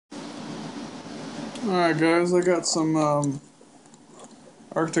Alright guys, I got some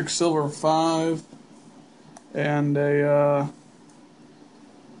Arctic Silver 5 and a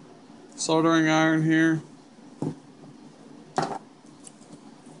soldering iron here.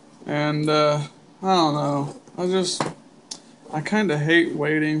 And I don't know, I kind of hate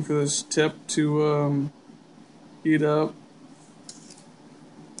waiting for this tip to heat up.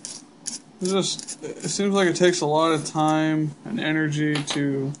 It seems like it takes a lot of time and energy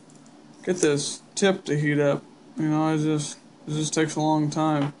to get this tip to heat up. You know, it just takes a long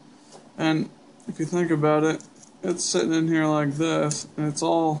time. And if you think about it, it's sitting in here like this, and it's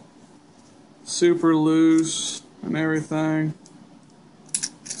all super loose and everything.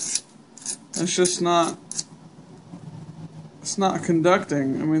 It's not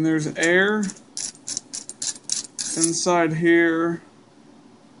conducting. I mean, there's air inside here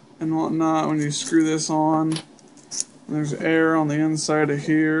and whatnot when you screw this on. And there's air on the inside of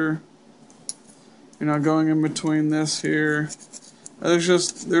here, you know, going in between this here.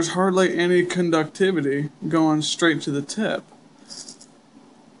 There's hardly any conductivity going straight to the tip.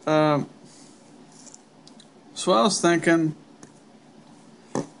 So I was thinking,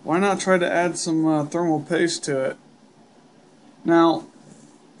 why not try to add some thermal paste to it? Now,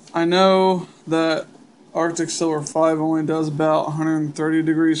 I know that Arctic Silver 5 only does about 130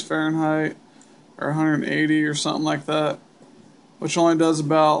 degrees Fahrenheit or 180 or something like that, which only does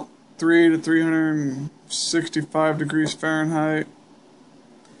about 300 to 365 degrees Fahrenheit.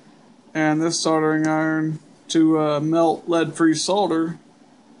 And this soldering iron to melt lead-free solder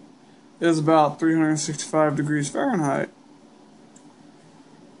is about 365 degrees Fahrenheit.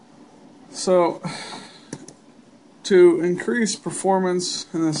 So, to increase performance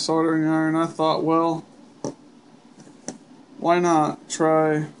in this soldering iron, I thought, well, why not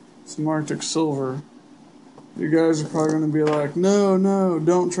try some Arctic Silver? You guys are probably going to be like, no,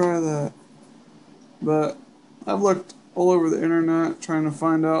 don't try that. But I've looked all over the internet trying to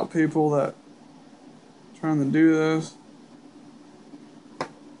find out people that are trying to do this.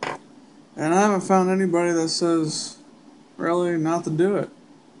 And I haven't found anybody that says really not to do it.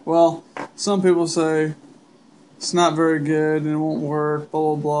 Well, some people say it's not very good and it won't work,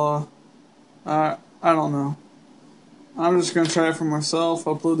 blah blah blah. I don't know. I'm just gonna try it for myself,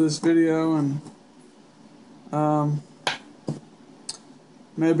 upload this video, and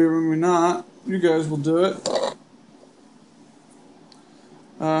maybe not, you guys will do it.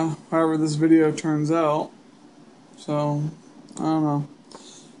 However this video turns out. So, I don't know.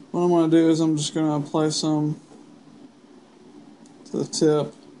 What I'm going to do is I'm just going to apply some to the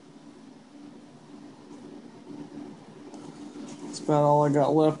tip. That's about all I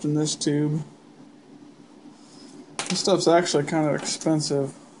got left in this tube. This stuff's actually kind of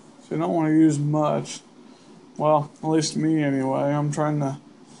expensive, so you don't want to use much. Well, at least me anyway. I'm trying to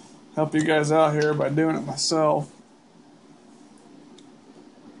help you guys out here by doing it myself.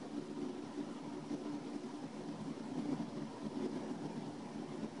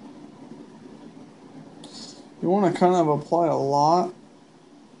 You want to kind of apply a lot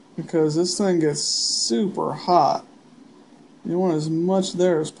because this thing gets super hot. You want as much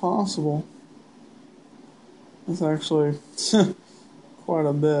there as possible. That's actually quite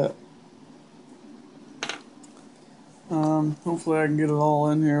a bit. Hopefully I can get it all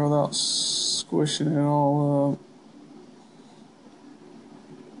in here without squishing it all up.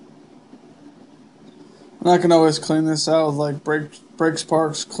 And I can always clean this out with like brake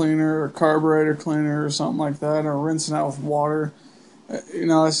sparks cleaner or carburetor cleaner or something like that, or rinsing out with water. You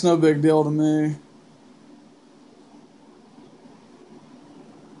know, it's no big deal to me.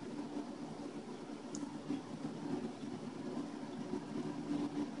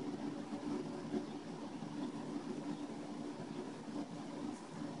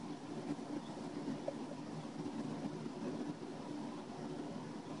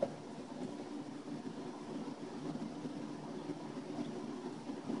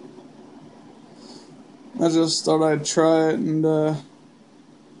 I just thought I'd try it and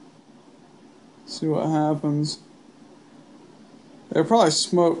see what happens. It'll probably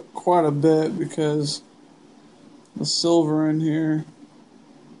smoke quite a bit because the silver in here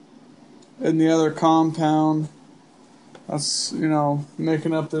and the other compound that's, you know,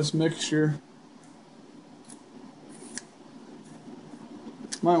 making up this mixture.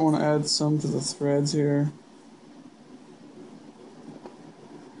 Might want to add some to the threads here.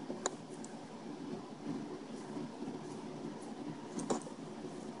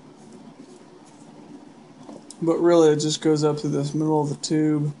 But really it just goes up through this middle of the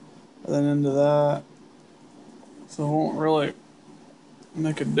tube and then into that. So it won't really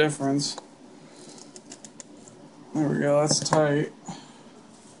make a difference. There we go, that's tight.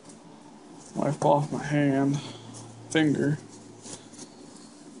 Wipe off my finger.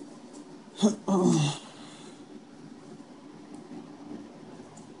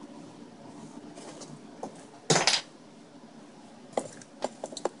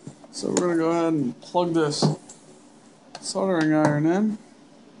 So we're going to go ahead and plug this soldering iron in.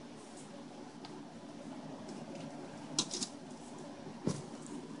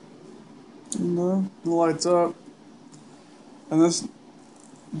 And the light's up. And this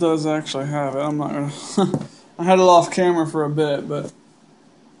does actually have it. I'm not going to... I had it off camera for a bit, but...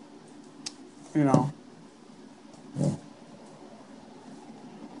 You know. I'm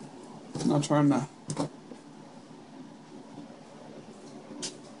not trying to...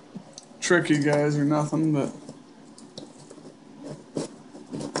 trick you guys or nothing, but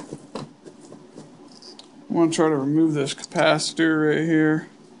I want to try to remove this capacitor right here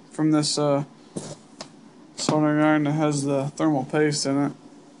from this soldering iron that has the thermal paste in it.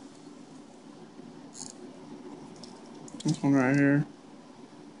 This one right here.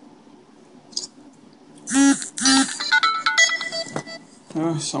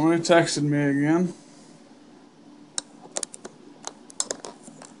 Somebody texted me again.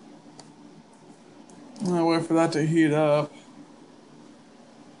 I'll wait for that to heat up.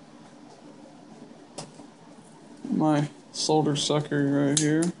 My solder sucker right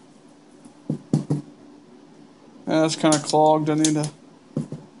here. Yeah, it's kind of clogged. I need to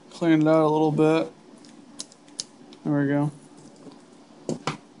clean it out a little bit. There we go.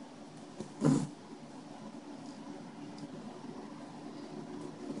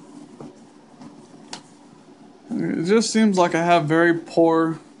 It just seems like I have very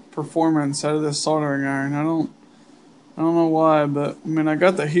poor performance out of this soldering iron. I don't know why, but I mean, I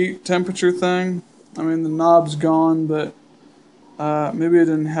got the heat temperature thing. I mean, the knob's gone, but maybe I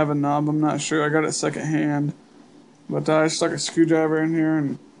didn't have a knob. I'm not sure. I got it second hand, but I stuck a screwdriver in here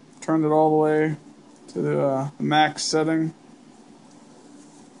and turned it all the way to the max setting.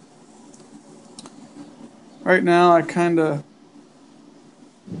 Right now, I kind of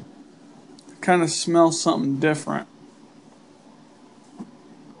smell something different.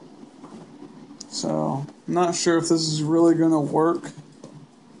 So, I'm not sure if this is really going to work.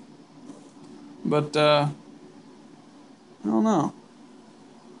 But, I don't know.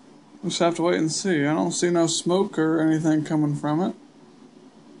 We'll just have to wait and see. I don't see no smoke or anything coming from it.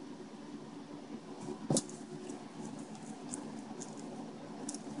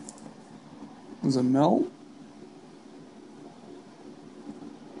 Does it melt?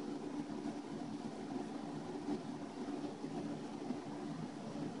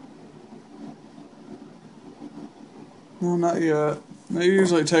 No, not yet. It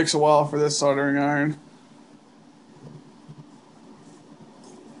usually takes a while for this soldering iron.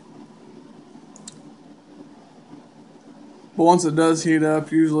 But once it does heat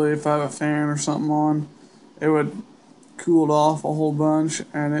up, usually if I have a fan or something on, it would cool it off a whole bunch,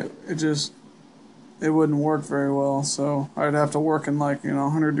 and it wouldn't work very well. So I'd have to work in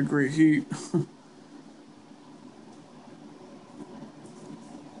 100-degree heat.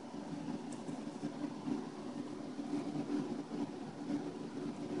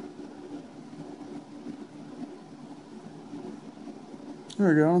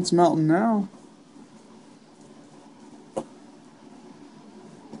 There we go, it's melting now.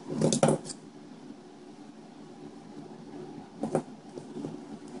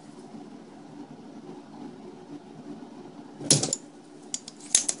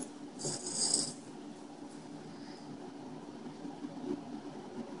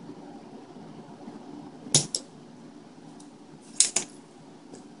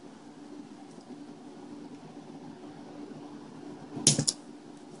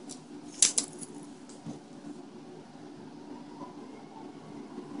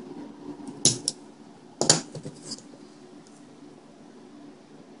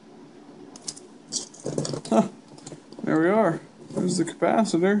 Huh. There we are. There's the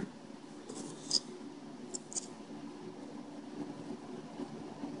capacitor.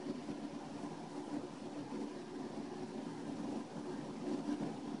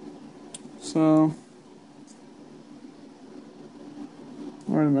 So,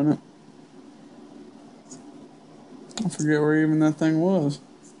 wait a minute. I forget where even that thing was.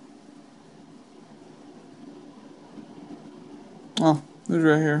 Oh, it's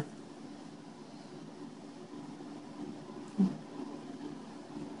right here.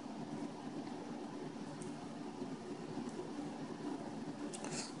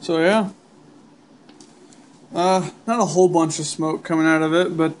 So yeah, not a whole bunch of smoke coming out of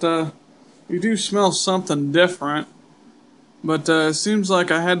it, but you do smell something different. But it seems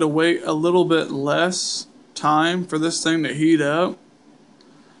like I had to wait a little bit less time for this thing to heat up.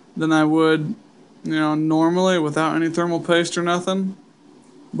 than I would, normally without any thermal paste or nothing.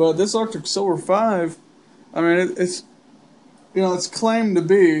 But this Arctic Silver 5, I mean, it's it's claimed to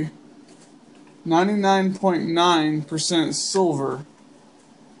be 99.9% silver.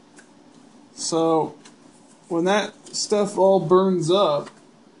 So when that stuff all burns up,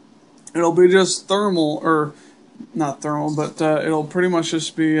 it'll be just thermal, or not thermal, but it'll pretty much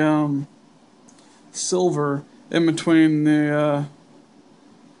just be silver in between the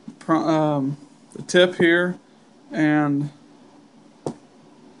tip here and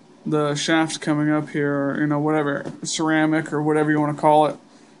the shaft coming up here, or whatever, ceramic or whatever you want to call it.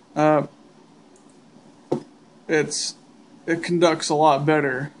 It conducts a lot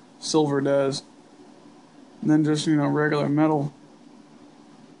better, silver does, than just regular metal.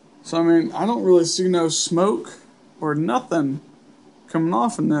 So I mean, I don't really see no smoke or nothing coming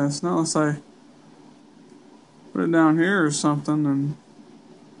off in this. Now unless I put it down here or something and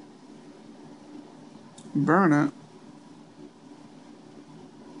burn it.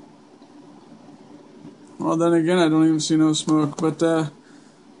 Well, then again, I don't even see no smoke, but I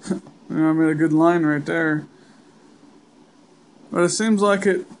made a good line right there. But it seems like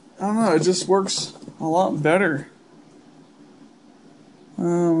it, I don't know, it just works a lot better.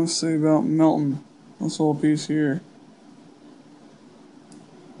 Let's see about melting this whole piece here.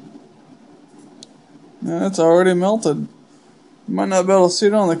 Yeah, it's already melted. You might not be able to see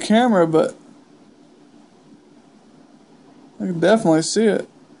it on the camera, but I can definitely see it.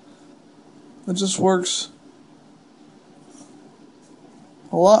 It just works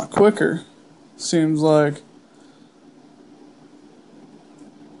a lot quicker, seems like.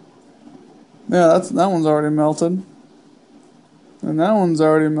 Yeah, that one's already melted. And that one's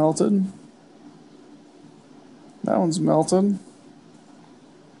already melted. That one's melted.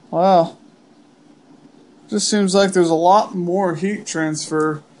 Wow. Just seems like there's a lot more heat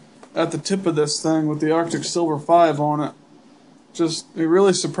transfer at the tip of this thing with the Arctic Silver 5 on it. It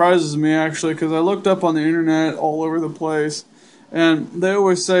really surprises me, actually, because I looked up on the internet all over the place, and they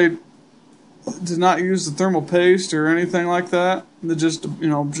always say to not use the thermal paste or anything like that. They just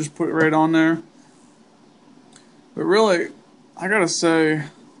put it right on there. But really, I gotta say,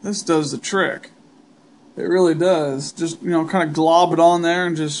 this does the trick. It really does. Just, kind of glob it on there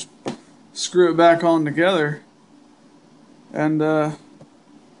and just screw it back on together. And, man,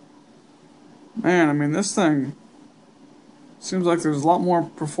 I mean, this thing seems like there's a lot more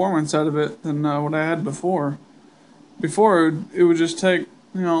performance out of it than what I had before. Before, it would just take,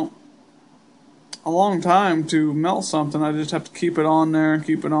 a long time to melt something. I just have to keep it on there and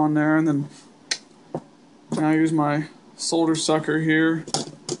keep it on there, and then I use my solder sucker here.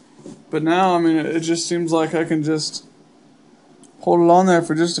 But now, I mean, it just seems like I can just hold it on there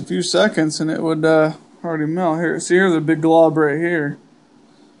for just a few seconds and it would already melt. Here, see, here's a big glob right here.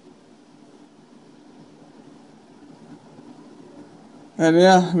 And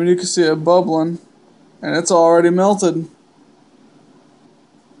yeah, I mean, you can see it bubbling, and it's already melted.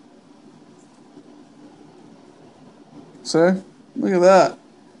 See? Look at that.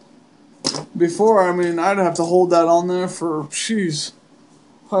 Before, I mean, I'd have to hold that on there for,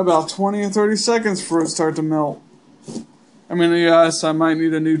 probably about 20 or 30 seconds for it to start to melt. I mean, yes, I might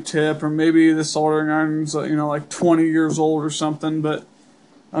need a new tip, or maybe the soldering iron's, like 20 years old or something, but,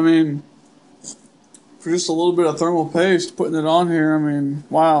 I mean, for just a little bit of thermal paste, putting it on here, I mean,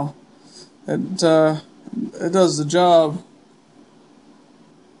 wow. It does the job.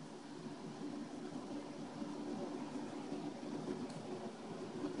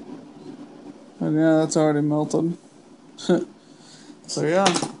 And yeah, that's already melted. So yeah,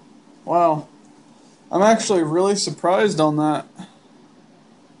 wow. I'm actually really surprised on that.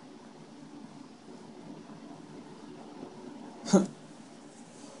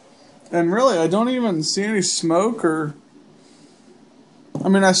 And really, I don't even see any smoke, or, I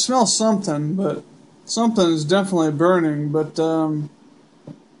mean, I smell something, but something is definitely burning, but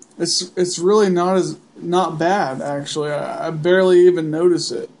it's really not bad, actually. I barely even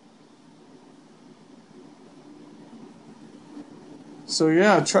notice it. So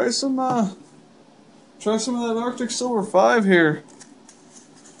yeah, try some of that Arctic Silver 5 here.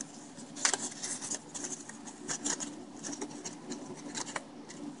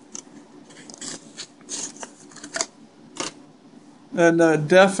 And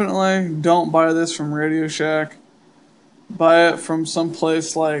definitely don't buy this from Radio Shack. Buy it from some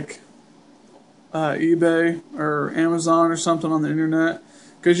place like eBay or Amazon or something on the internet,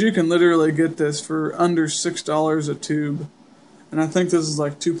 because you can literally get this for under $6 a tube. And I think this is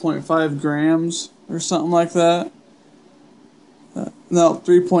like 2.5 grams or something like that. No,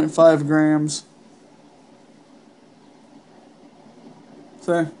 3.5 grams.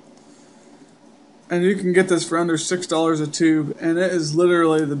 See? and you can get this for under $6 a tube, and it is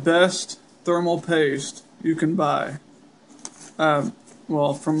literally the best thermal paste you can buy.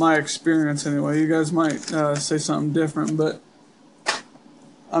 Well, from my experience anyway. You guys might say something different, but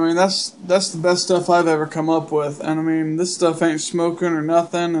I mean that's the best stuff I've ever come up with. And I mean, this stuff ain't smoking or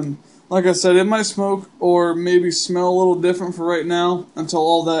nothing, and like I said, it might smoke or maybe smell a little different for right now until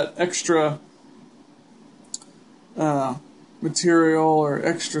all that extra material or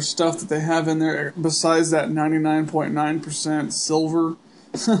extra stuff that they have in there besides that 99.9% silver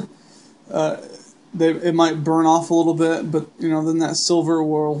it might burn off a little bit, but you know, then that silver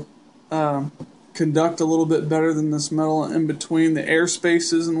will conduct a little bit better than this metal in between the air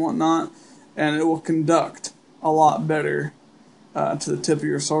spaces and whatnot, and it will conduct a lot better to the tip of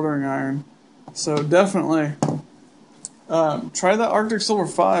your soldering iron. So definitely try that Arctic Silver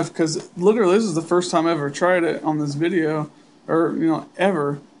 5, because literally this is the first time I ever tried it on this video, or you know,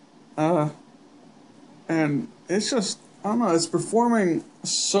 ever, and it's just, I don't know, it's performing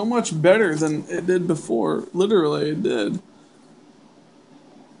so much better than it did before. Literally, it did.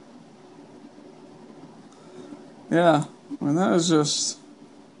 Yeah, I mean, that is just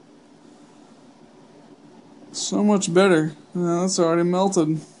so much better. That's already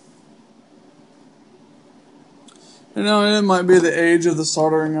melted. You know, it might be the age of the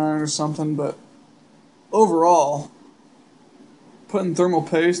soldering iron or something, but overall, putting thermal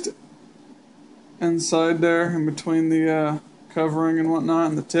paste inside there in between the covering and whatnot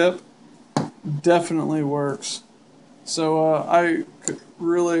and the tip definitely works. So I could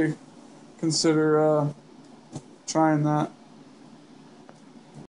really consider trying that.